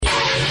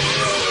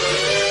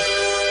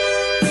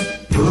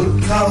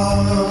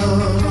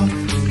talk.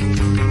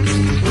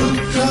 Book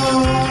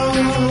talk.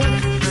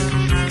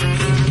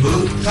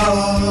 Book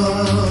talk.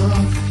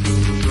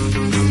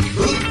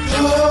 Book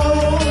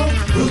talk.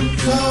 Book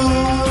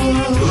talk.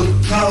 Book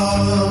talk.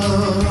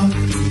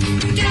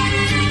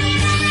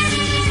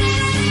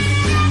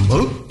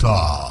 Book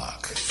talk.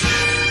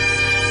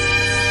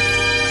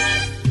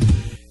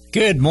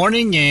 Good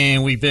morning,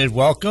 and we bid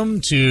welcome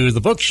to the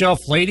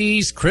Bookshelf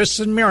ladies, Chris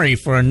and Mary,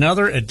 for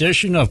another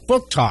edition of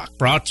Book Talk,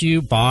 brought to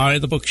you by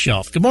the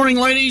Bookshelf. Good morning,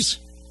 ladies.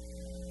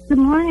 Good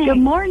morning. Good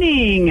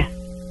morning.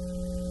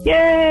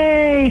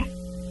 Yay!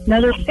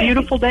 Another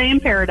beautiful day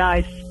in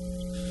paradise.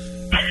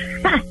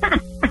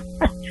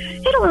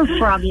 It's a little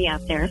froggy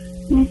out there.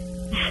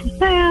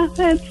 Yeah,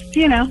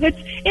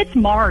 it's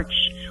March.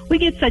 We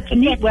get such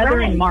neat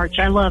weather in March.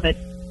 I love it.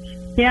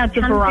 Yeah, it's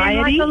a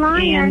variety. Like a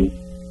lion.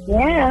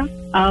 Yeah.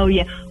 Oh,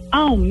 yeah.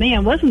 Oh,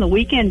 man, wasn't the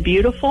weekend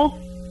beautiful?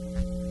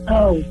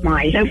 Oh,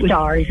 my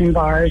stars and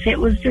bars. It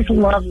was just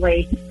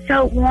lovely.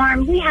 So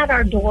warm. We had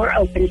our door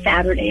open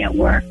Saturday at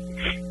work.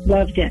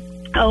 Loved it.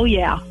 Oh,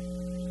 yeah.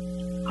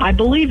 I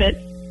believe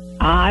it.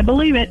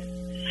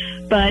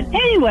 But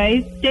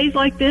anyway, days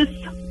like this,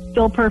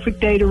 still a perfect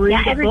day to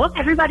read a book.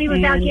 Everybody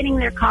was out getting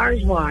their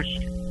cars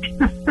washed.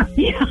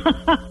 Yeah.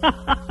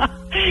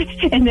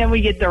 And then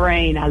we get the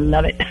rain. I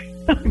love it.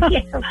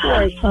 Yeah, of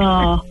course.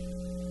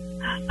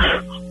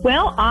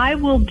 Well, I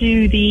will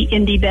do the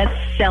indie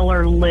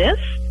bestseller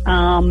list.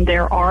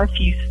 There are a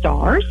few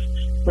stars.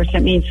 Of course,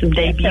 that means some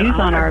debuts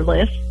on our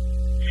list.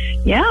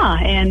 Yeah,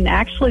 and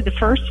actually the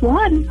first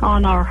one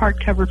on our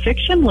hardcover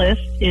fiction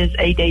list is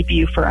a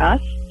debut for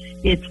us.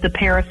 It's The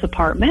Paris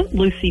Apartment,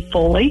 Lucy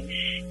Foley.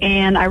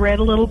 And I read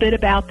a little bit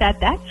about that.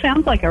 That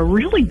sounds like a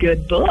really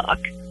good book.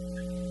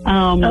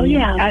 Oh,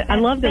 yeah. I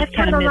love this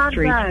kind of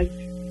mystery.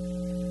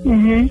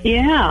 Mm-hmm.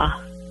 Yeah.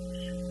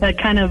 A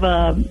kind of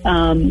a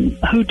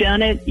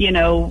whodunit,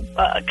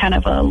 kind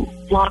of a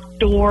locked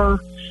door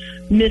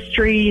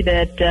mystery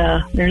that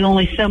there's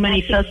only so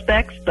many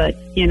suspects, but,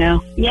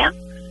 Yeah,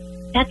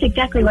 that's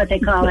exactly what they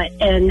call it.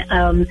 And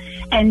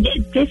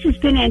this has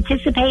been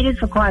anticipated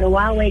for quite a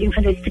while, waiting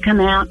for this to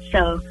come out.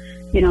 So,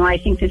 I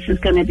think this is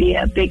going to be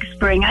a big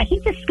spring. I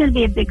think this is going to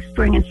be a big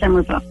spring and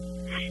summer book.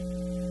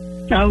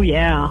 Oh,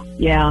 yeah.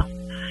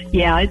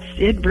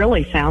 It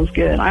really sounds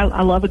good.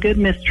 I love a good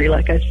mystery,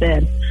 like I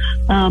said.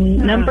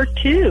 Number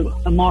 2,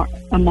 Amar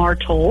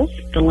Towles,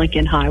 The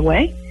Lincoln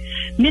Highway.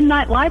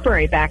 Midnight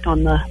Library back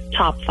on the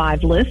top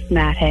 5 list,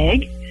 Matt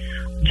Haig.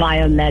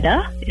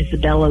 Violetta,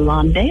 Isabella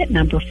Lande at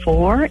number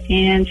 4.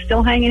 And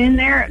still hanging in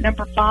there at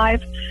number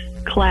 5,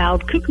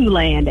 Cloud Cuckoo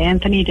Land,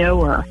 Anthony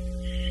Doerr.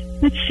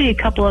 Let's see a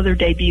couple other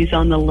debuts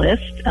on the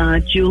list.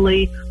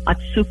 Julie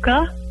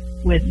Otsuka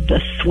with The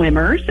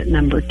Swimmers at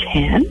number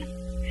 10.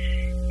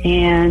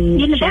 And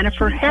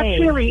Jennifer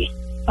Hay.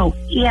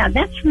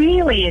 That's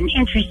really an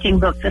interesting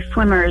book, The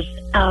Swimmers,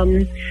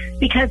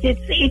 because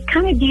it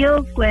kind of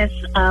deals with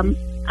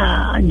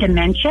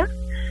dementia.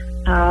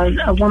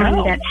 A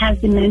woman that has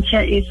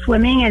dementia is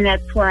swimming, and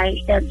that's why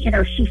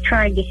she's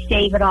trying to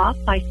stave it off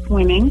by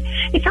swimming.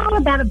 It's all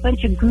about a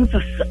bunch of group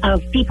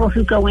of people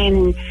who go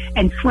in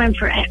and swim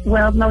for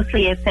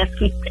mostly assessed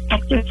with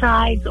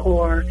exercise,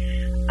 or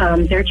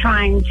they're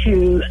trying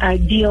to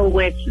deal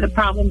with the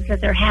problems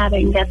that they're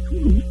having.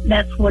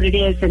 That's what it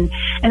is, and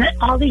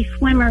all these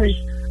swimmers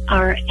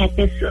are at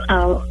this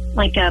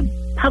like a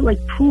public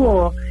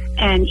pool,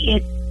 and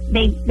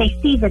they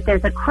see that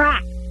there's a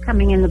crack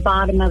coming in the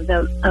bottom of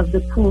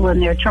the pool, and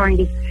they're trying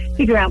to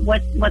figure out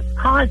what's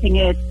causing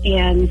it,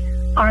 and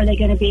are they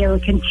going to be able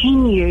to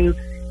continue,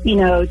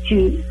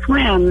 to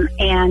swim.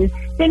 And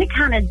then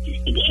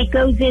it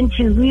goes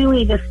into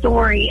really the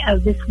story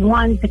of this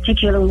one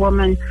particular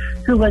woman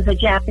who was a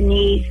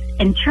Japanese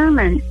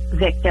internment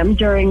victim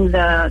during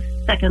the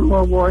Second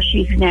World War.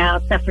 She's now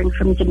suffering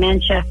from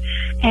dementia,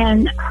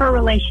 and her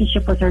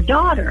relationship with her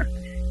daughter,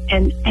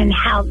 and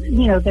how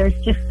there's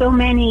just so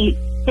many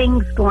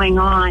things going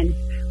on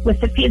with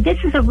the people.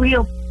 This is a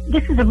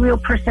real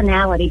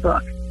personality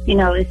book.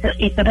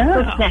 It's a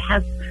book that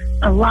has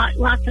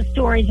lots of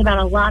stories about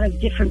a lot of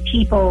different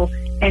people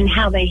and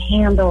how they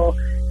handle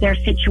their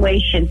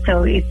situation.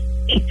 So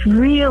it's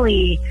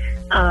really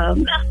a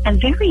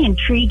very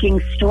intriguing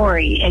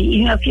story. And,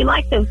 if you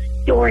like those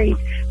stories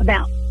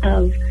about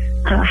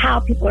how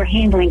people are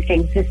handling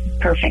things, this is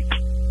perfect.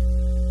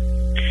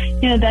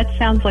 That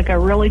sounds like a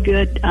really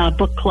good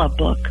book club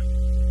book.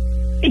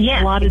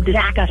 Yeah, a lot of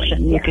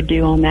discussion you could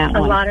do on that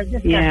one. A lot of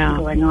discussion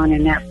going on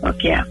in that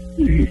book, yeah.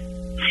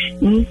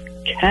 Mm-hmm.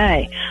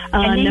 Okay.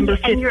 Number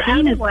 15 your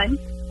other one.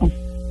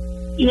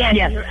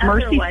 Yes,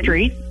 Mercy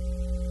Street.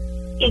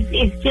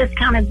 It's just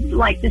kind of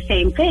like the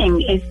same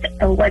thing. It's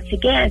once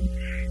again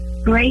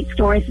great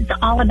stories. It's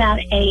all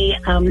about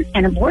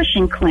an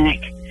abortion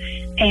clinic,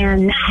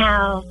 and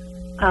how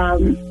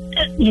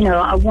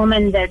a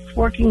woman that's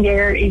working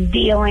there is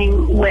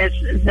dealing with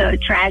the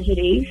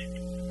tragedies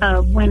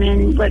of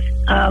women with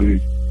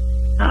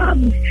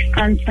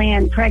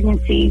unplanned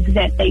pregnancies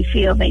that they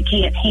feel they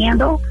can't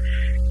handle,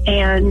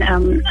 and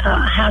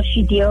how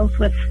she deals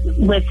with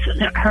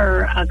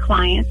her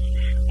clients.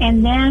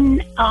 And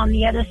then on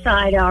the other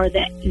side are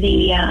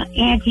the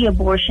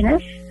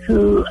anti-abortionists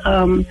who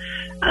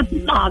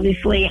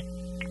obviously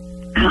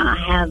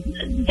have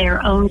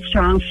their own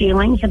strong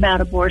feelings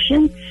about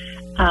abortion,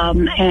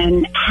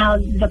 and how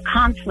the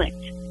conflict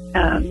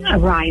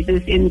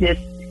arises in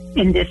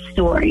this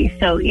story.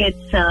 So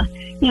it's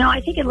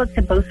I think it looks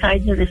at both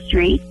sides of the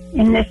street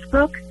in this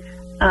book.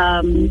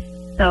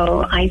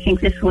 So I think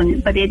this one,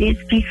 but it is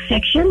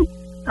fiction.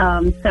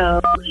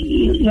 So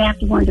you have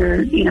to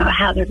wonder,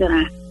 how they're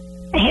going to.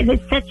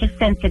 It's such a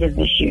sensitive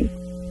issue.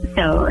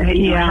 So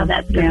how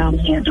that's going to be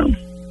handled.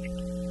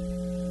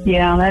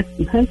 Yeah, that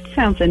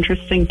sounds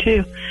interesting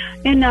too.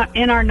 In our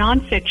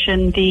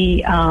nonfiction,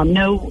 the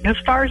no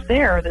stars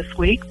there this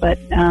week, but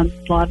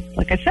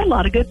like I said, a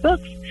lot of good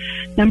books.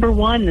 Number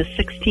 1, the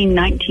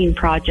 1619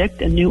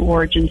 Project, a new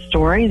origin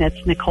story.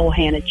 That's Nicole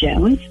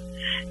Hannah-Jones.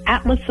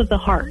 Atlas of the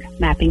Heart,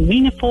 mapping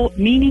meaningful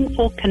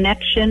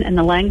connection and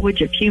the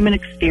language of human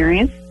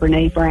experience.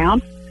 Brene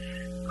Brown.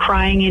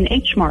 Crying in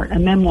H Mart, a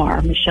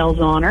memoir. Michelle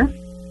Zauner.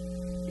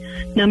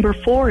 Number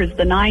 4 is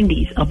the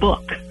 90s, a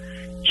book.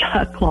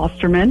 Chuck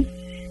Klosterman.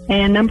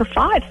 And number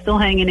 5, still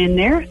hanging in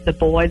there, The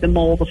Boy, the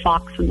Mole, the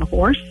Fox, and the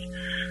Horse.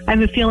 I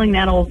have a feeling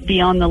that'll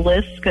be on the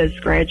list because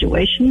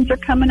graduations are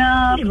coming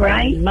up,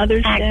 right? And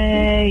Mother's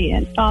Day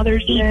and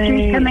Father's Day.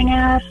 Easter's coming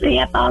up.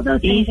 Yep, all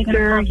those things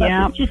Easter, are going to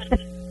pop up. It's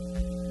just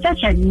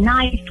such a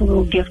nice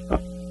little gift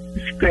book.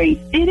 It's great.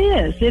 It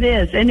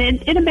is. And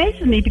it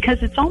amazes me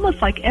because it's almost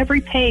like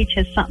every page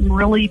has something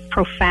really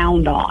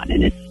profound on.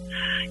 And it's,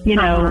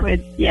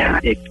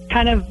 it's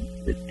kind of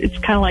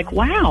like,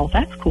 wow,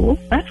 that's cool.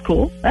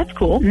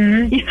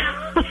 Mm-hmm.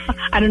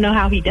 I don't know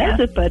how he does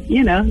it, but,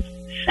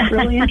 it's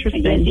really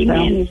interesting.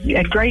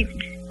 A great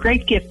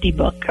gifty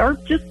book, or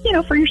just,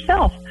 for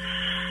yourself.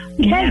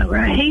 Okay, yeah,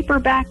 right.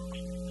 Paperback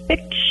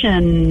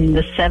fiction,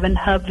 The 7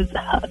 Husbands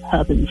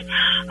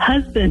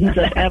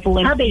of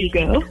Evelyn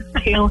Hugo.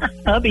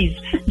 Hubbies,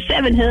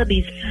 7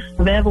 Hubbies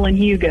of Evelyn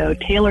Hugo.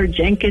 Taylor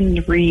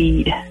Jenkins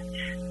Reid.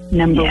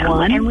 Number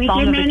 1, and we Song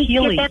did of manage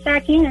Achilles. to get that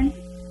back in.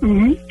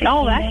 Mm-hmm.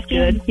 Oh, that's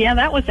good. Yeah,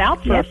 that was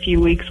out for a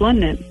few weeks,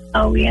 wasn't it?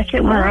 Oh, yes,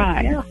 it was. All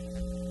right. Yeah.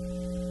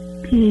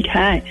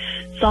 Okay.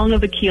 Song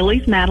of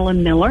Achilles,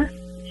 Madeline Miller.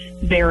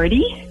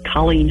 Verity,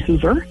 Colleen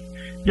Hoover.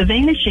 The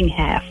Vanishing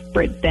Half,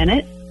 Britt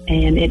Bennett.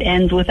 And it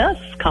ends with us,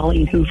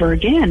 Colleen Hoover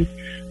again.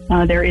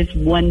 There is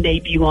one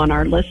debut on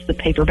our list, the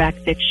paperback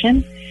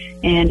fiction,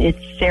 and it's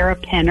Sarah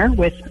Penner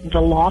with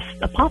The Lost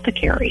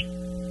Apothecary.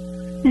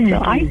 Mm-hmm. So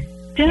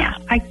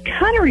I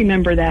kind of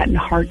remember that in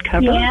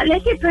hardcover. Yeah, they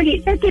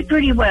did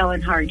pretty well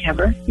in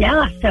hardcover.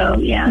 Yeah, so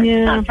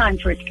it's not time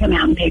for it to come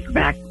out in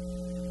paperback.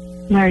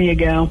 There you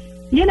go.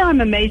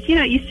 I'm amazed.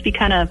 It used to be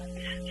kind of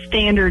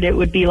standard. It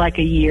would be like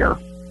a year.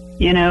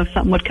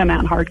 Something would come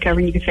out in hardcover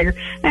and you could figure,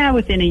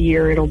 within a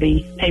year it'll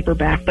be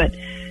paperback. But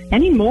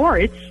anymore,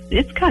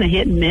 it's kind of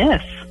hit and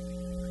miss.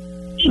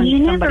 You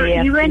never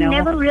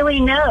really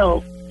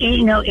know,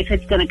 if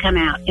it's going to come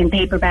out in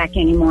paperback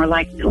anymore,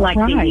 like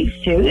they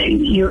used to.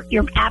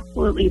 You're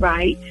absolutely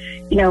right.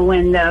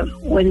 When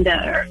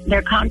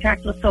their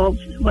contract was sold,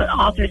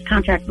 author's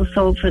contract was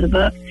sold for the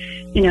book,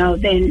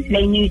 then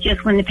they knew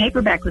just when the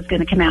paperback was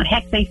going to come out.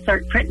 Heck, they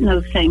start printing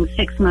those things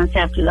 6 months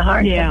after the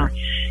hardcover. Yeah.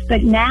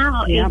 But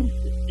now,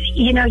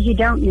 you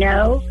don't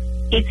know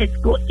if it's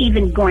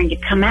even going to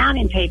come out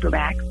in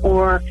paperback,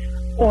 or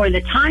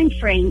the time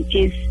frame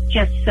is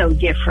just so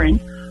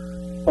different,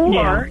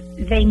 or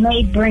they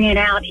may bring it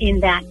out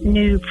in that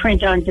new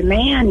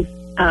print-on-demand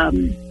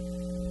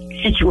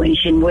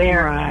situation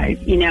where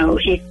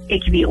it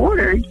can be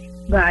ordered,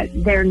 but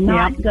they're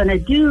not going to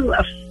do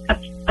a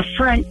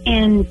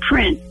front-end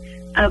print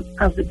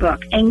of the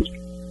book, and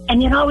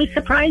it always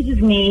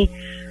surprises me.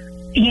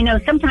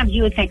 Sometimes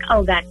you would think,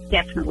 oh, that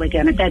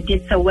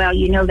did so well,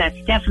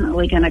 that's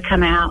definitely gonna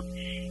come out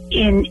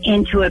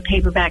into a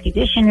paperback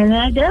edition, and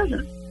then it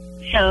doesn't.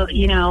 So,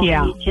 you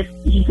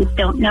just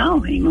don't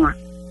know anymore.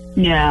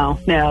 No,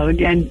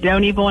 and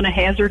don't even want to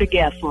hazard a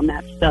guess on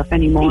that stuff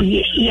anymore.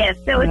 Yes,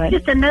 so it's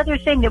just another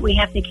thing that we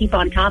have to keep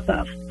on top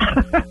of.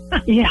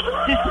 Yeah.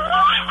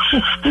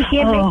 We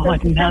can't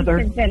make those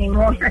assumptions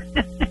anymore.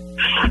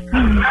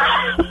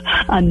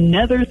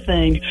 Another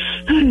thing.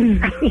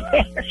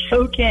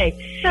 Okay.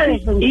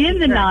 In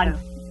the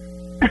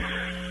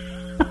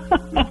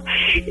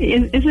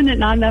isn't it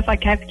not enough I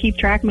have to keep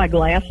track of my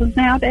glasses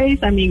nowadays?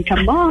 I mean,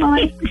 come on.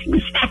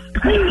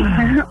 Exactly.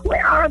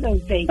 Where are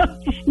those things?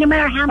 No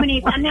matter how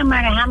many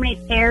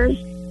pairs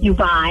you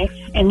buy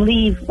and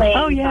leave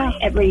laying by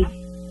every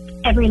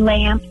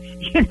lamp,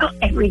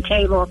 every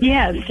table.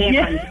 Yes.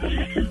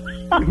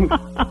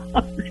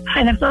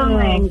 And the phone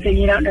rings and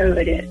you don't know who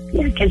it is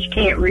because you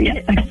can't read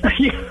it.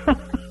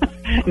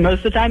 Most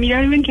of the time you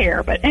don't even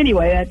care. But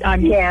anyway,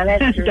 I'm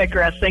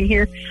digressing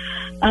here.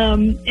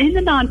 In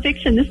the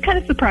nonfiction, this kind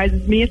of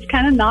surprises me. It's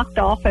kind of knocked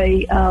off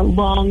a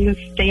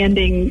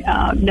long-standing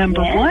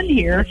number 1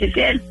 here. It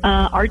did.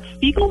 Art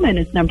Spiegelman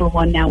is number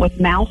 1 now with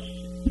Moss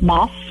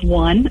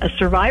 1, A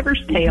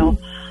Survivor's Tale.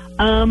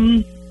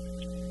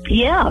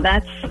 Yeah,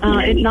 that's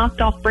it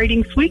knocked off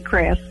Braiding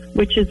Sweetgrass,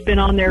 which has been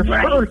on there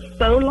for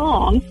so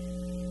long.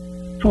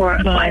 For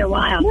quite a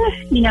while.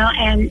 You know,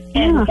 and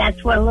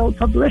that's what a little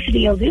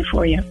publicity will do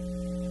for you.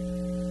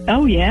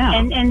 Oh, yeah.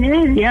 And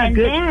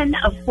then,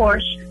 of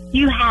course,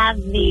 you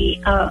have the,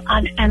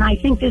 and I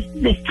think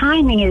this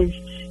timing is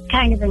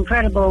kind of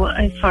incredible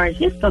as far as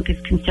this book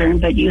is concerned,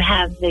 but you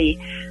have the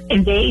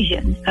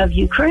invasion of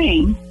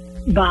Ukraine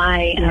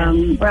by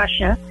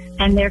Russia,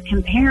 and they're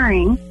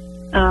comparing,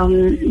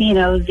 you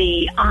know,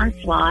 the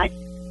onslaught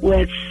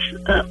with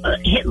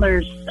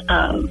Hitler's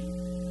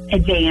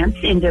advance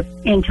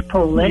into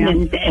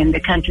Poland and the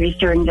countries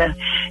during the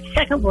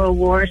Second World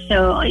War.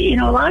 So, you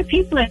know, a lot of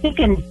people are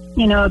thinking,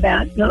 you know,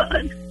 about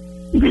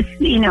this,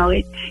 you know,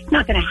 it's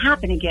not going to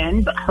happen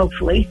again, but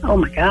hopefully, oh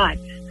my God.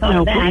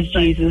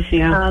 Jesus,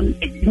 yeah.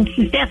 This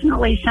is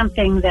definitely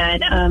something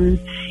that,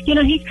 you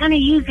know, he's kind of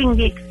using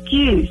the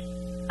excuse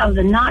of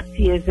the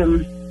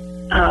Nazism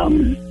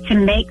to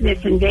make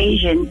this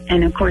invasion.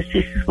 And of course,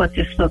 this is what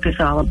this book is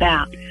all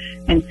about.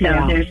 And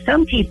so there's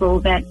some people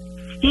that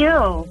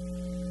still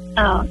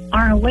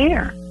aren't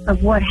aware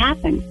of what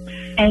happened.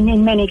 And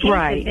in many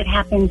cases, it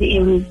happened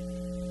in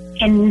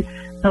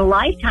the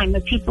lifetime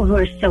of people who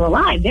are still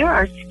alive. There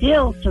are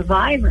still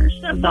survivors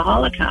of the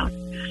Holocaust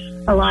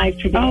alive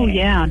today. Oh,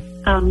 yeah.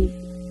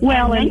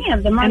 Well, many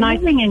of them are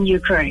living in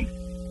Ukraine.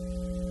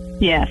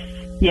 Yes,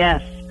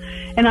 yes.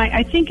 And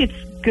I think it's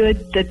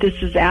good that this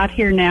is out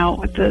here now.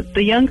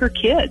 The younger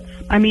kids,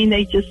 I mean,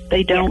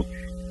 they don't,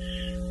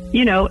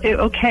 you know,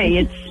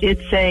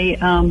 it's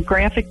a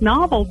graphic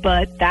novel,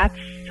 but that's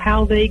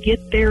how they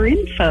get their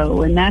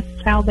info, and that's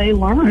how they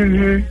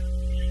learn.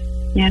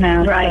 You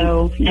know,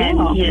 so,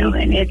 and you know,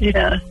 and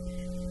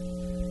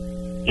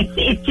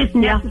it's just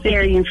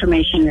necessary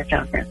information that's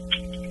out there.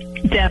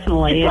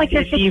 Definitely, like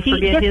if you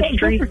forget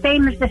history, just the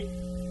same as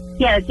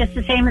just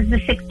the same as the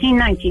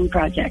 1619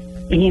 project.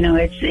 You know,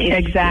 it's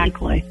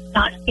exactly.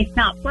 It's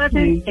not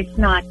pleasant. It's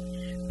not,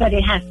 but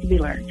it has to be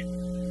learned.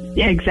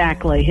 Yeah,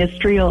 exactly.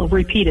 History will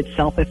repeat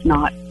itself if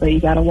not, so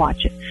you got to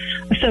watch it.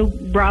 So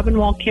Robin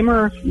Wall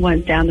Kimmerer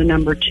went down to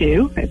number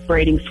 2 at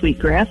Braiding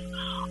Sweetgrass.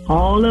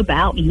 All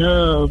About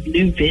Love,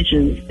 New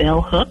Visions,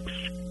 Bell Hooks.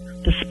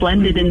 The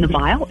Splendid and the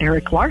Vile,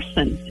 Eric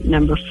Larson,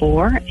 number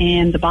 4.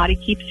 And The Body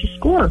Keeps the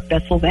Score,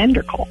 Bessel van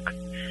der Kolk.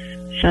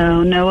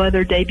 So no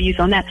other debuts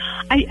on that.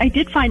 I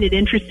did find it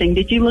interesting.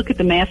 Did you look at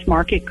the mass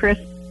market, Chris?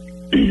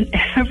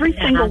 Every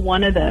single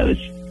one of those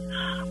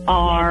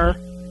are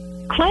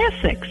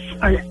classics.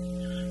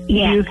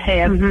 You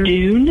have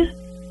Dune,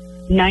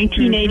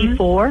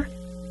 1984,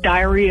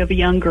 Diary of a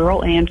Young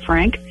Girl, Anne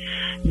Frank,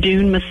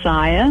 Dune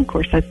Messiah, of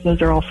course,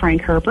 those are all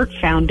Frank Herbert,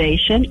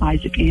 Foundation,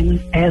 Isaac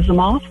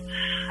Asimov,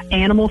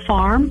 Animal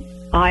Farm,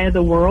 Eye of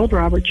the World,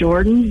 Robert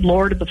Jordan,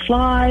 Lord of the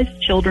Flies,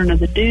 Children of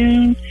the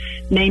Dune,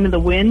 Name of the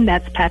Wind,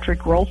 that's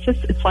Patrick Rothfuss.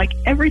 It's like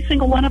every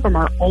single one of them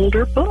are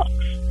older books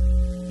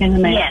in the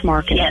mass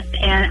market. Yes,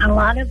 and a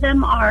lot of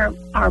them are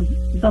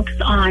books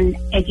on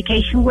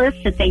education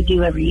lists that they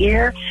do every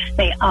year.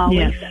 They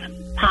always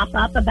pop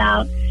up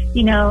about,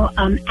 you know,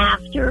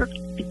 after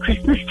the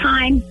Christmas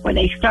time, where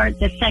they start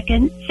the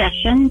second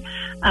session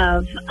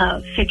of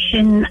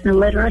fiction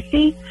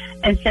literacy.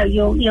 And so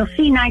you'll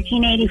see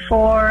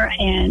 1984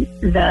 and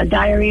the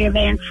Diary of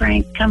Anne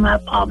Frank come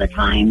up all the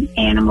time.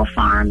 Animal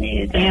Farm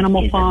is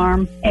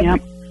Farm.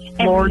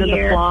 Lord of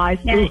the Flies.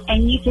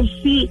 And you can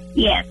see,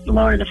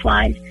 Lord of the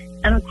Flies.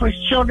 And of course,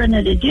 Children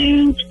of the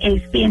Dunes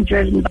is being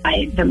driven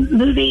by the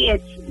movie.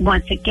 It's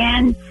once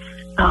again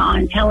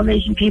on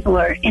television. People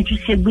are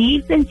interested.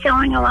 We've been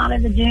selling a lot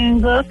of the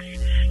Dune books,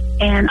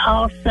 and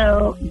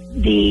also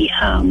the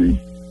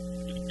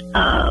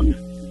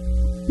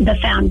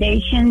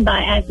Foundation by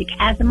Isaac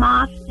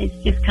Asimov. It's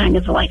just kind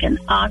of like an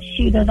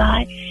offshoot of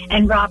that.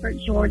 And Robert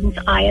Jordan's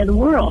Eye of the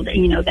World.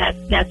 You know,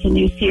 that's a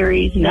new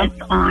series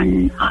that's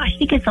on, I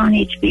think it's on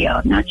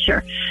HBO. I'm not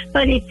sure.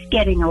 But it's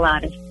getting a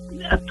lot of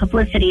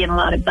publicity and a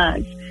lot of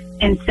buzz.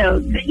 And so,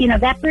 you know,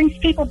 that brings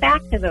people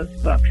back to those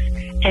books.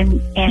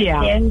 And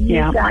then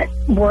you've got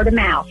word of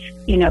mouth.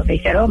 You know, they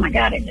said, oh my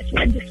God, I just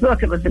read this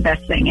book. It was the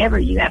best thing ever.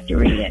 You have to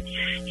read it.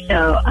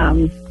 So,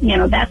 you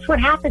know, that's what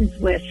happens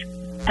with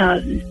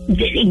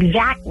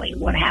exactly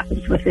what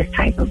happens with this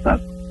type of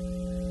book.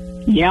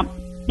 Yep.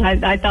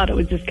 I thought it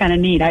was just kind of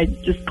neat. I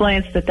just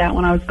glanced at that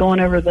when I was going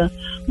over the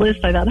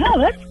list. I thought, oh,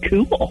 that's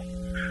cool.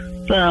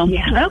 So,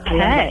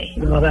 okay.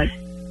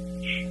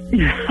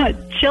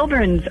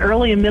 Children's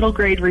early and middle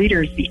grade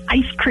readers. The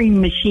Ice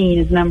Cream Machine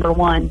is number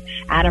 1.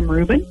 Adam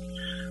Rubin.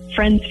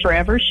 Friends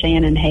Forever,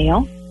 Shannon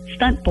Hale.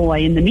 Stunt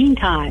Boy, In the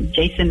Meantime,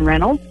 Jason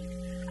Reynolds.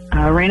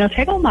 Reynolds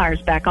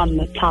Hegelmeyer's back on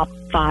the top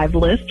 5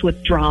 list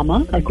with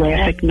Drama, a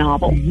graphic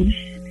novel.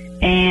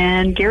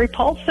 And Gary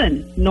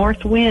Paulson,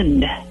 North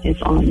Wind, is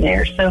on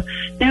there. So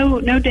no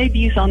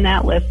debuts on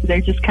that list.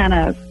 They're just kind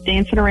of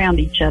dancing around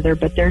each other,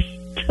 but there's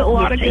still a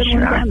lot of good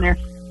ones on there.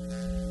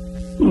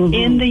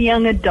 In the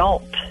young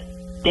adult,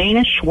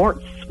 Dana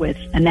Schwartz with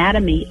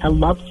Anatomy, a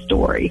Love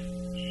Story.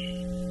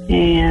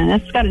 And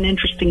that's got an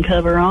interesting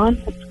cover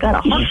on. It's got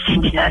a heart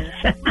on it.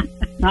 Yes.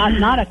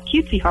 Not a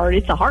cutesy heart,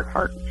 it's a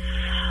heart.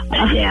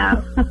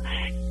 Yeah.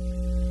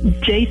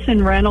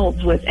 Jason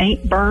Reynolds with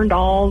Ain't Burned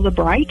All the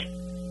Bright.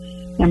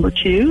 Number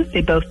 2,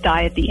 They Both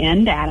Die at the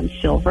End, Adam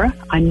Silver.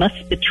 I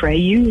Must Betray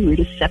You,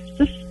 Rita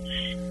Sepsis.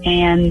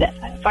 And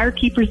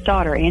Firekeeper's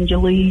Daughter,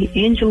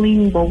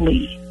 Angeline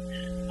Bowley.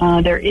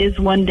 There is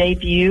one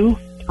debut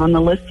on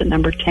the list at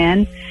number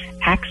 10,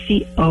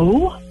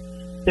 Axie-O,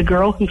 The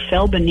Girl Who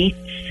Fell Beneath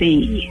the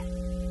Sea.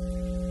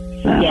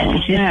 So,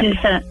 Yes,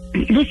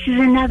 this is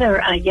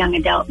another young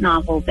adult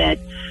novel that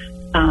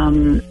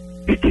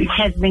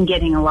has been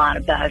getting a lot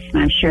of buzz, and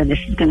I'm sure this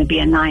is going to be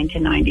a 9 to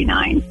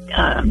 99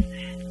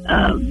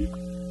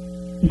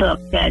 book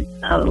that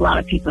a lot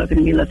of people are going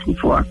to be looking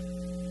for.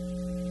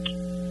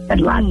 But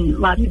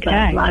lots of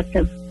buzz, lots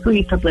of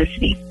free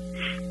publicity.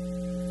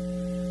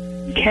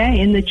 Okay,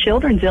 in the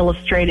Children's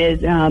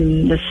Illustrated,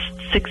 the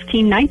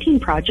 1619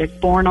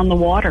 Project, Born on the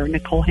Water,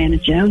 Nicole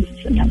Hannah-Jones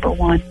is at number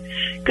 1.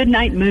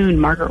 Goodnight Moon,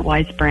 Margaret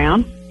Wise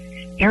Brown.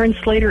 Aaron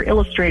Slater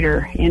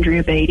Illustrator,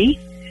 Andrea Beatty.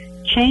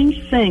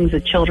 Change Sings, a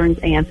children's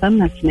anthem,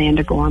 that's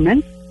Amanda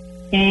Gorman.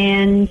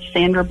 And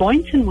Sandra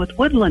Boynton with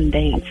Woodland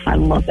Dance. I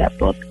love that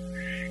book.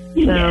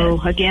 So,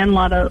 again, a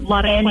lot of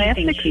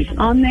classics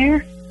on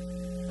there.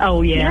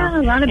 Oh, yeah. Yeah,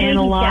 a lot of baby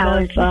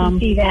showers. You can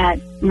see that.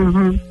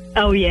 Mm-hmm.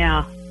 Oh,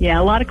 yeah. Yeah,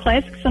 a lot of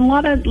classics and a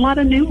lot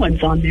of new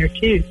ones on there,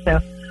 too. So,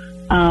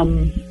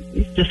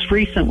 just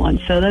recent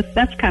ones. So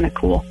that's kind of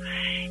cool.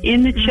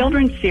 In the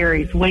children's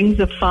series, Wings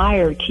of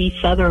Fire, T.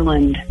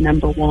 Sutherland,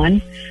 number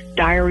 1.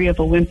 Diary of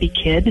a Wimpy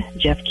Kid,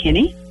 Jeff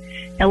Kinney.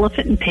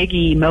 Elephant and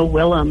Piggy, Mo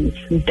Willems.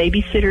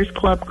 Babysitters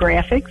Club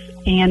Graphics,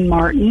 Ann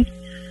Martin.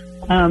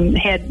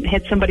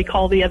 Had somebody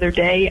call the other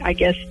day. I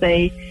guess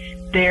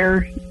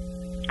their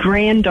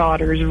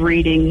granddaughter's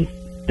reading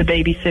the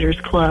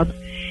Babysitters Club.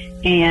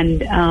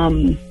 And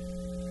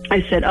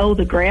I said, oh,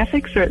 the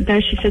graphics? No,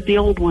 she said the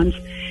old ones.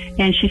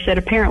 And she said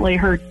apparently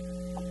her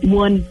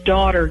one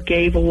daughter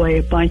gave away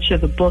a bunch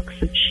of the books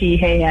that she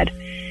had,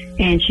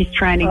 and she's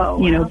trying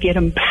to, get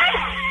them back.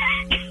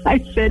 I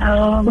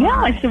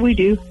said, we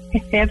do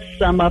have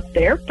some up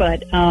there,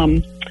 but,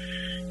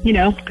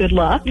 good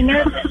luck.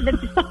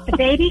 The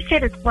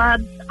babysitter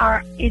clubs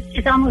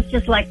it's almost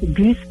just like the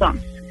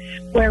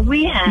Goosebumps, where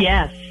we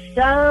have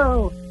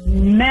so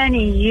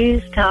many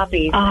used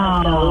copies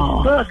of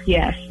those books.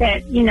 Yes.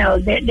 That,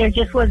 there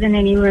just wasn't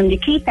any room to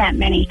keep that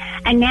many.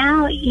 And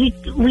now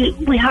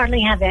we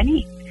hardly have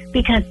any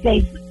because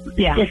they've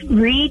just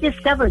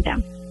rediscovered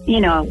them.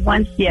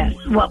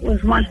 What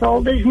was once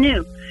old is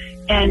new.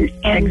 And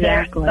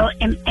exactly.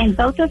 And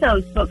both of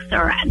those books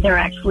they're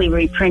actually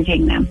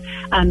reprinting them.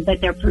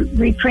 But they're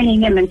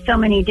reprinting them in so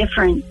many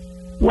different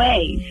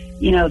ways.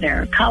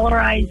 They're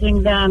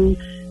colorizing them.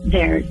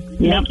 They're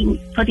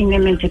putting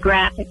them into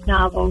graphic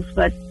novels,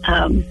 but,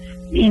 a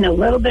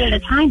little bit at a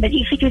time. But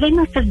you figure they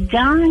must have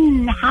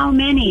done how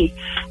many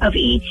of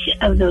each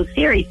of those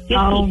series? 50,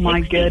 oh, my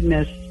 60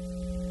 goodness.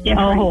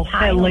 Titles.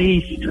 At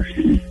least.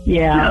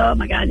 Yeah. Oh,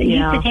 my God. They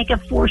used to take up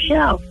 4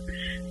 shelves.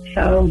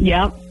 So,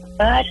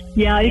 but,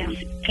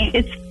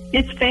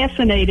 it's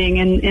fascinating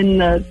in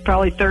the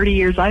probably 30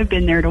 years I've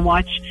been there to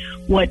watch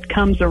what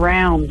comes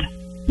around,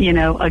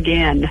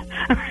 again.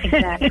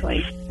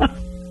 Exactly.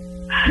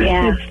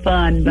 Yeah, it's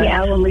fun.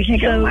 But when we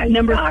think of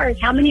stars,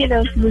 how many of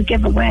those do we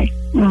give away?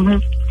 Mm-hmm.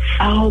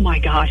 Oh my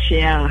gosh,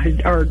 yeah,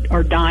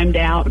 or dimed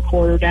out,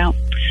 quartered out.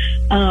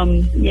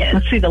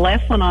 Let's see. The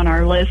last one on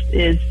our list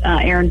is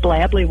Aaron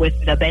Blably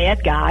with The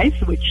Bad Guys,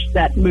 which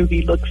that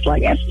movie looks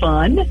like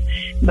fun,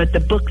 but the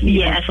book's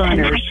even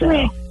funner. And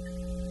actually,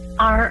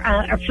 our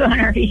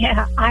funner,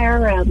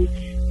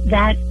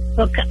 that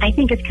book I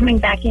think is coming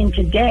back in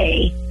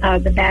today.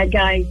 The Bad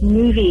Guys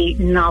movie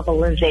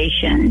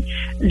novelization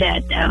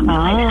that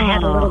I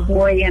had a little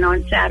boy in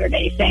on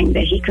Saturday saying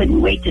that he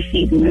couldn't wait to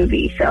see the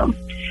movie. So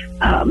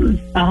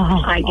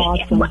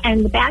awesome.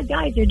 And the Bad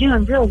Guys are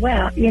doing real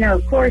well.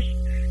 Of course,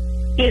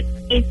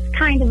 it's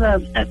kind of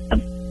a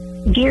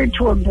geared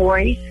toward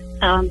boys,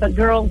 but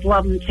girls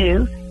love them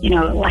too.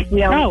 Like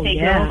we always say,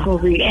 girls will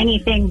read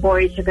anything.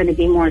 Boys are going to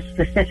be more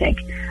specific.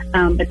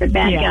 But the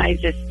Bad Guys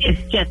is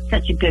just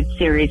such a good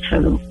series for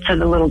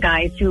the little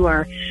guys who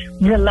are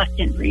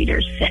reluctant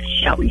readers,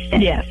 shall we say?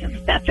 Yes,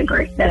 that's a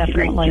great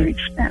series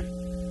for them.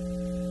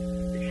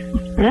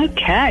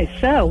 Okay,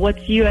 so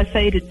what's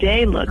USA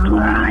Today look like? All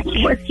right,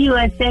 what's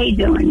USA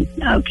doing?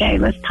 Okay,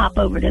 let's pop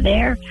over to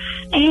there.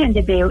 And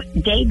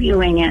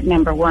debuting at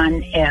number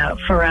 1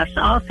 for us,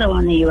 also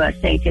on the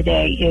USA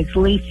Today, is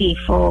Lucy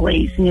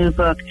Foley's new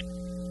book.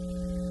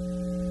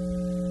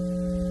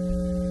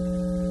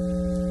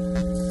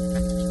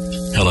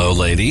 Hello,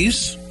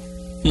 ladies.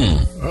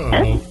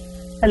 Hello.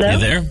 You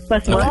there?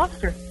 What's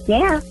Foster?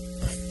 Yeah.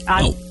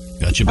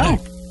 Got you back.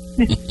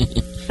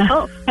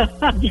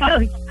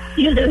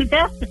 You lose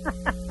that?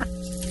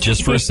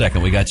 Just for a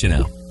second, we got you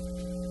now.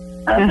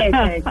 Okay,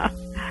 good.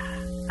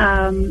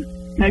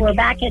 We're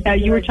back at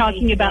you were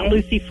talking about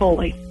Lucy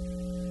Foley.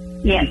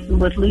 Yes,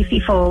 with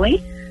Lucy Foley.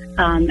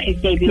 Is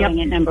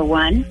debuting at number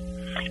 1.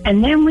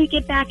 And then we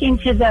get back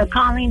into the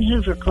Colleen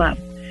Hoover Club.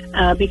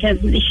 Because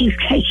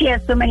she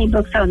has so many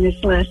books on this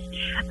list.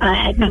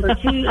 At number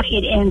 2,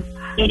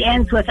 it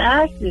ends with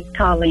Us is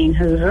Colleen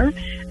Hoover.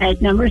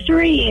 At number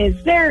 3 is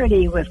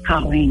Verity with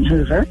Colleen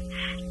Hoover.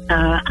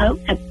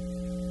 I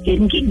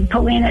didn't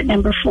pull in at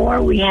number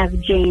 4. We have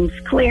James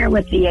Clear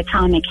with The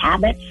Atomic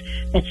Habits.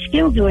 That's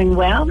still doing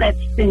well.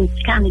 That's been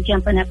kind of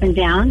jumping up and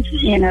down,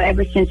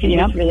 ever since it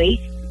was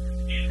released.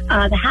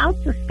 The House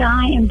of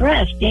Sky and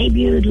Breast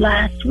debuted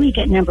last week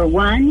at number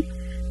 1.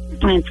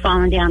 And it's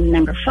fallen down to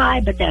number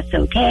 5, but that's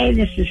okay.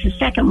 This is the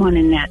second one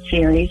in that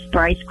series.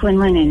 Bryce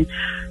Quinlan and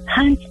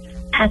Hunt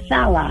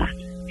Asala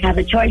have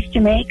a choice to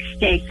make: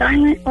 stay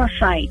silent or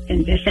fight.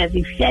 And this, as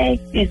you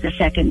say, is the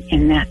second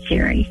in that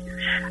series.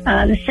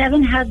 The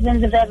Seven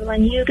Husbands of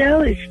Evelyn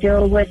Hugo is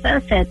still with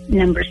us at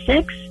number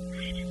 6.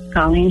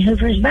 Colleen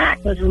Hoover's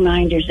back with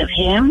reminders of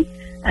him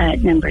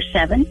at number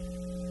 7.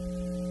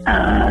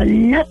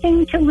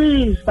 Nothing to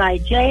Lose by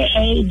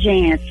J.A.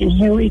 Jance. And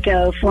here we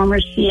go.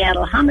 Former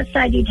Seattle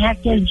homicide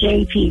detective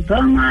J.P.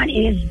 Beaumont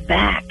is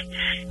back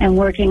and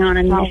working on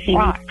a missing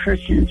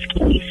persons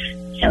case.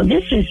 So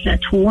this is the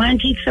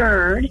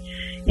 23rd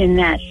in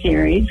that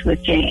series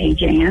with J.A.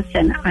 Jance.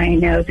 And I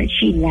know that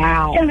she's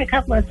done a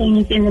couple of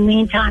things in the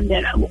meantime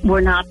that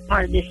were not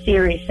part of this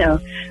series. So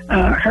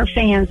her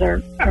fans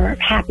are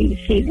happy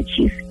to see that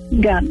she's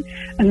got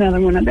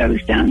another one of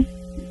those done.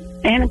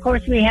 And, of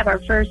course, we have our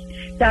first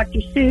Dr.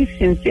 Seuss,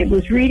 since it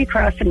was Read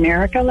Across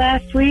America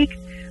last week,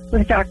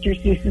 with Dr.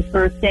 Seuss's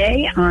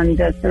birthday on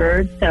the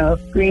 3rd. So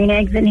Green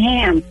Eggs and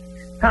Ham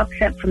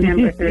pops up from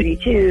number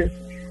 32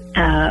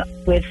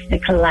 with the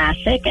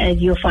classic.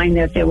 And you'll find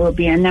that there will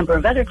be a number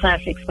of other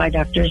classics by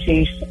Dr.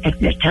 Seuss at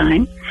this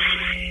time.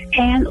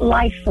 And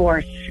Life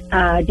Force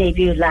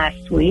debuted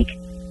last week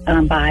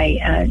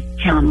by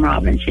Tom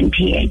Robinson,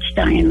 P.H.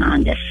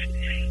 Diamandis.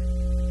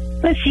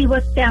 Let's see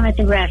what's down at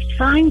the rest.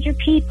 Find Your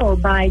People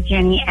by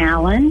Jenny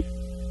Allen.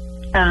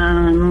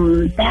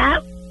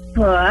 That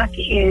book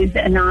is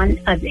a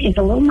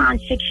little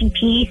nonfiction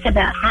piece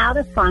about how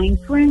to find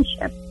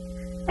friendship.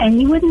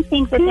 And you wouldn't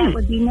think that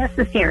would be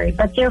necessary,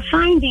 but they're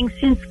finding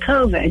since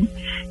COVID,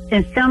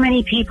 since so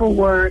many people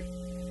were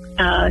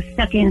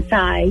stuck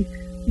inside,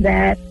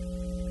 that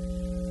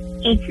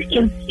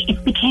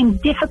it became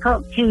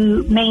difficult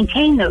to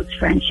maintain those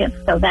friendships.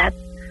 So that's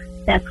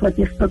what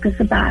this book is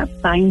about.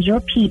 Find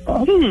Your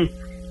People.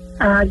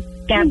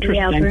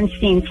 Gabrielle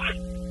Bernstein's,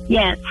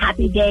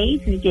 Happy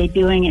Days is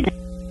debuting it.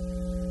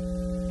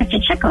 I have to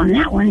check on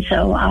that one,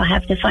 so I'll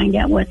have to find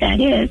out what that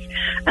is.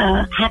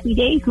 Happy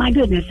Days, my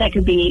goodness, that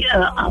could be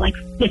like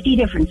 50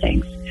 different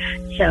things.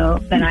 So,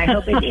 but I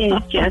hope it is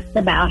just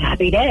about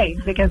happy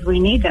days, because we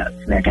need those.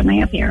 They're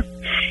coming up here.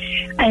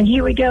 And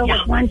here we go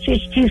with One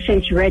Fish, Two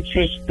Fish, Red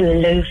Fish,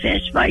 Blue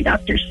Fish by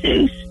Dr.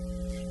 Seuss.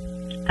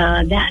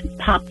 That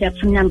popped up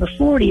from number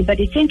 40, but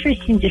it's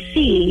interesting to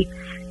see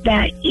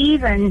that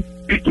even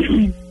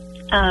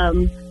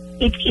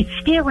it's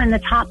still in the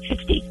top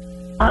 50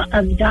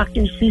 of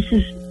Dr.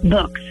 Seuss's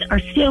books are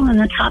still in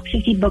the top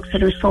 50 books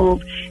that are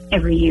sold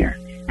every year,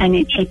 and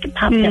it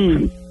popped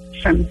up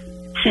from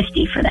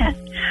 50 for that.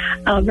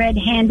 Red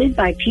Handed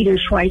by Peter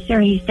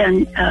Schweizer. He's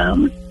done.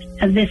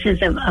 This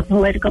is a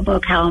political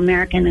book, How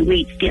American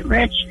Elites Get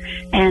Rich.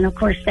 And, of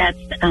course, that's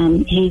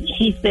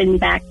he's been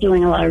back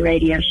doing a lot of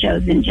radio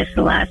shows in just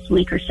the last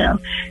week or so.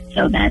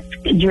 So that's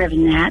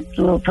driven that.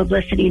 A little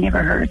publicity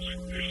never hurts.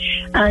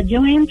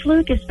 Joanne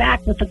Fluke is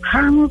back with the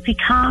Caramel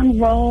Pecan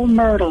Roll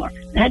Myrtle.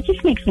 That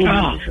just makes me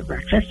hungry for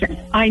breakfast.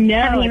 I know.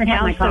 I haven't even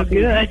had my coffee.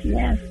 So good.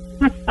 Yes.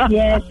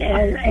 Yes,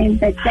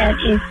 but that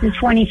is the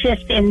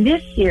 25th in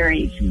this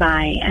series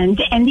by, and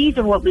these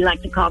are what we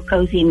like to call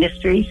cozy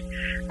mysteries.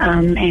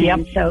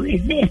 So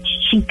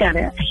she's got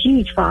a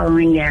huge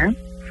following there.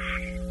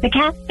 The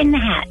Cat in the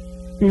Hat,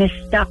 Miss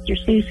Dr.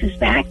 Seuss is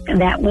back.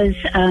 That was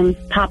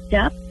popped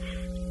up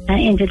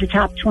into the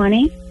top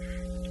 20.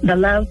 The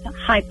Love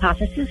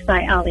Hypothesis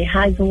by Ollie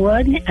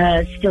Hazelwood,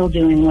 still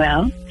doing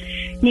well.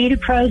 Nita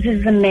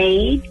Prose's The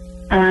Maid.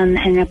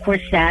 And, of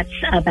course, that's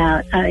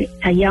about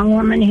a young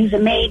woman who's a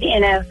maid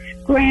in a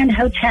grand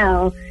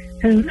hotel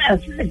who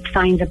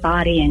finds a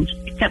body, and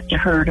it's up to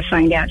her to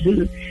find out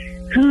who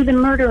the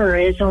murderer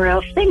is, or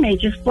else they may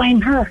just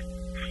blame her.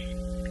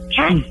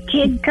 Cat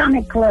Kid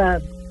Comic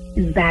Club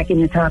is back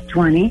in the top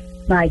 20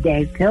 by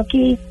Dave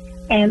Pilkey.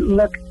 And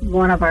look,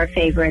 one of our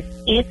favorites,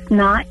 It's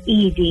Not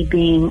Easy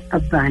Being a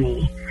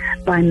Bunny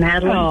by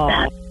Madeline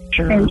Sapp.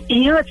 Sure. And,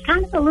 it's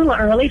kind of a little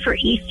early for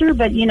Easter,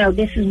 but,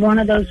 this is one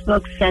of those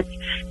books that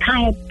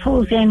kind of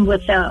pulls in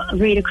with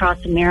Read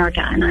Across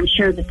America, and I'm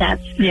sure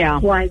that's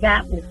why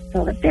that was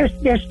pulled.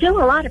 There's still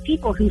a lot of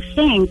people who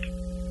think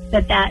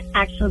that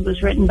actually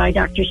was written by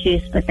Dr.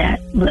 Seuss, but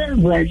that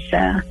was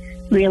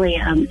really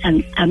a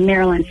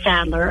Marilyn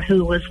Sadler,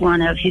 who was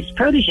one of his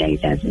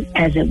proteges,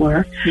 as it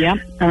were. Yeah.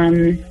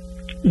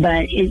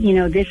 But,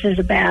 this is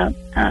about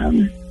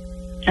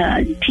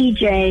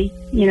PJ.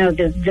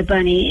 The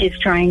bunny is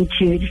trying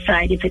to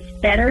decide if it's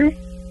better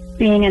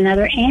being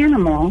another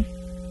animal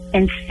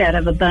instead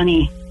of a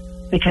bunny.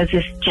 because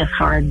it's just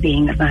hard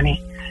being a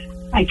bunny.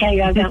 I tell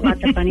you, I've got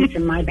lots of bunnies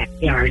in my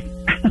backyard.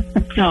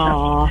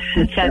 Aw,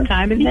 it's that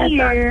time of the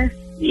year.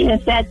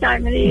 It's that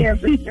time of the year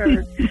for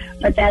sure.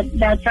 But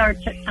that's our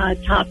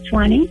top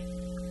 20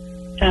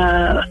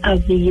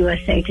 of the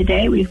USA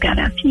Today. We've got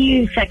a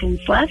few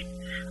seconds left.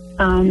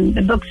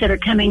 The books that are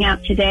coming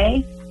out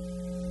today,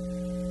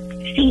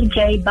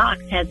 C.J.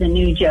 Box has a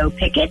new Joe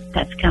Pickett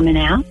that's coming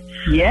out.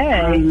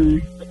 Yay.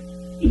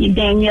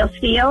 Danielle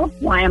Steele,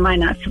 why am I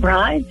not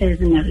surprised? There's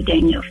another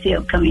Danielle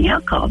Steele coming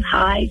out called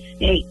High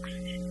Stakes.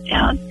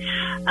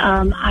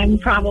 I'm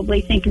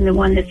probably thinking the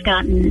one that's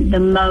gotten the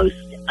most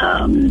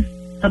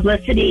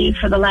publicity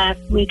for the last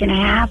week and a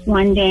half,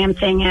 One Damn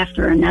Thing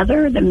After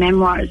Another, The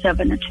Memoirs of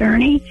an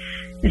Attorney.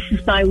 This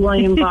is by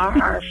William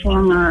Barr, our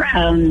former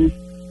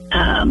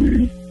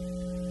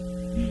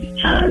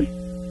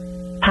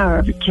power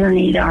of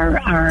attorney, our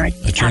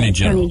Attorney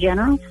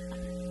General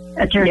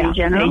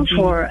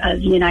for the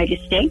United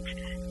States.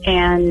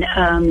 And,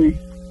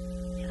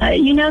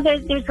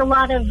 there's a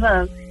lot of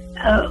a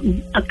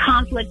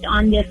conflict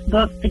on this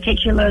book,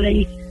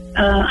 particularly,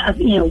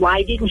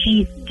 why didn't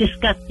he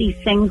discuss these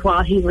things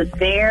while he was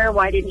there?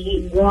 Why didn't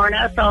he warn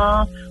us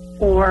all?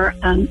 Or,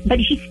 but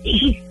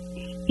he's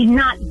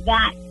not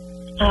that,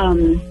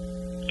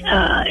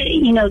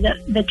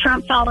 the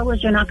Trump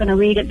followers are not going to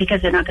read it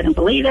because they're not going to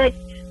believe it.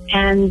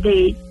 And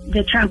the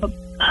Trump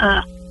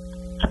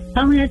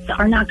opponents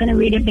are not going to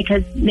read it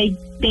because they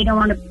don't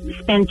want to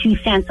spend 2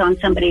 cents on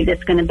somebody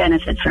that's going to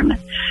benefit from it.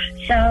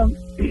 So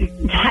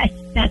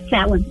that's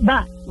that one.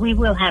 But we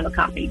will have a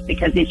copy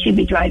because it should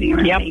be driving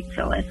around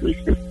Batesville as we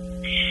speak.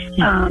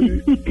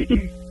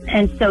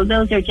 And so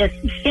those are just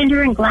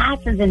Cinder and Glass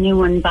is a new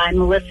one by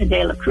Melissa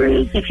De La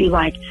Cruz. If you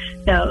like,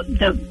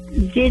 the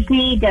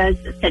Disney does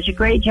such a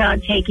great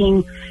job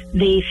taking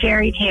the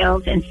fairy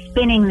tales and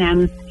spinning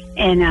them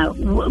in a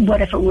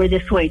what if it were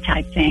this way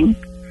type thing.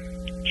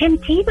 Tim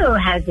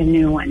Tebow has a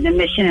new one, The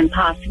Mission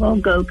Impossible,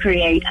 Go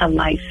Create a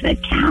Life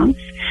That Counts.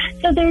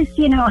 So there's,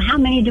 how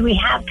many do we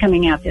have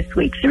coming out this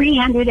week?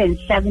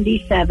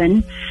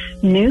 377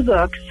 new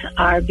books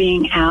are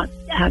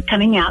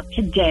coming out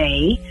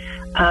today.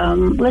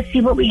 Let's see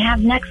what we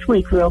have next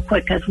week real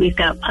quick because we've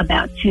got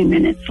about 2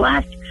 minutes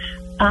left.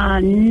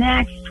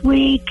 Next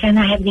week, and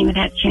I haven't even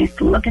had a chance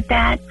to look at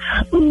that.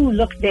 Ooh,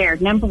 look there.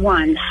 Number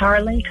 1,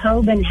 Harlan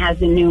Coben has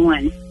a new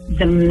one,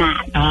 The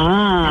Match. And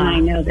I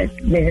know that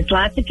there's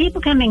lots of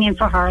people coming in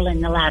for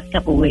Harlan the last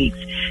couple of weeks.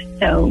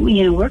 So,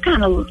 we're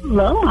kind of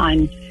low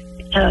on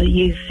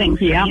used things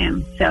for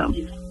him. So,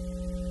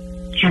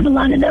 have a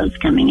lot of those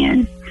coming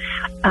in.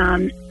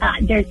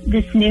 There's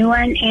this new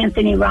one,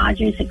 Anthony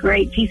Rogers, A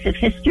Great Piece of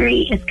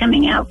History, is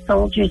coming out.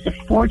 Soldiers of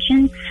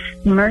Fortune,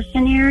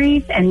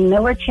 Mercenaries, and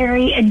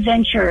Military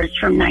Adventures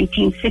from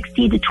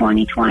 1960 to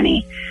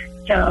 2020.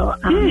 So,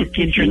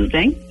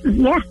 interesting.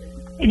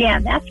 Yeah,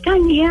 that's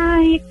kind of,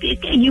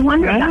 you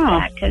wonder about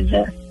that because,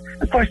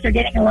 of course, they're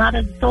getting a lot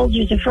of the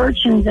soldiers of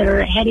fortune that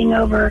are heading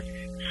over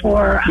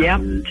for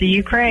to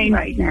Ukraine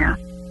right now.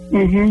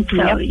 Mm-hmm.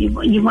 So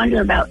you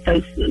wonder about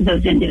those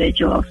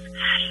individuals.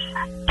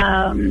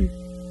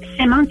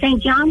 Simone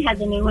St. John has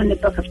a new one, The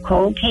Book of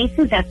Cold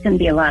Cases. That's going to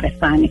be a lot of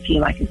fun if you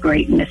like a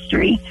great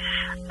mystery.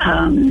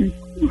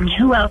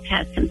 Who else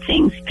has some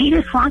things?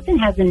 Peter Swanson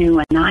has a new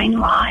one, 9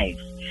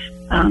 Lives.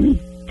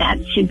 That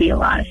should be a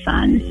lot of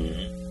fun.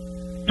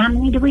 How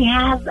many do we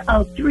have?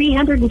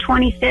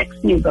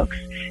 326 new books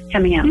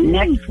coming out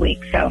next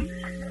week. So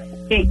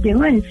big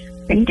doings.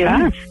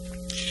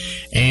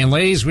 And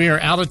ladies, we are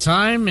out of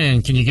time.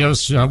 And can you give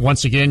us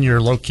once again your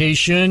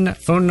location,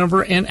 phone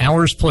number, and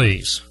hours,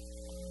 please?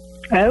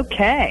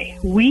 Okay.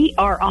 We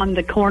are on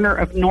the corner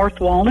of North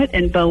Walnut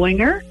and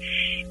Bowinger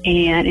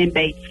and in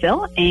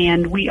Batesville.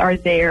 And we are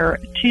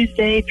there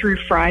Tuesday through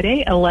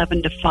Friday,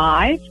 11 to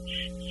 5.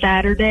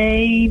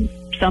 Saturday,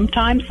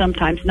 sometimes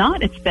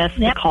not. It's best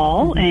to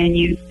call, and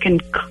you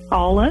can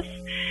call us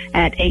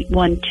at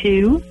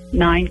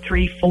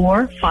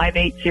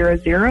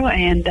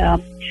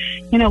 812-934-5800,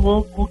 and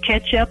we'll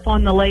catch up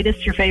on the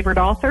latest, your favorite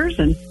authors,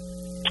 and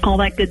all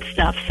that good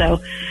stuff. So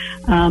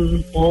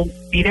we'll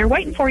be there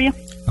waiting for you.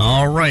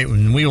 All right,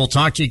 and we will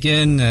talk to you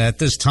again at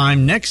this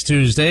time next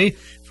Tuesday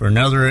for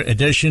another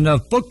edition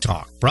of Book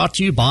Talk, brought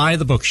to you by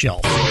The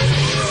Bookshelf.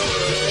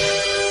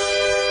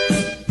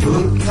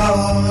 Book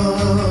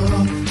Talk.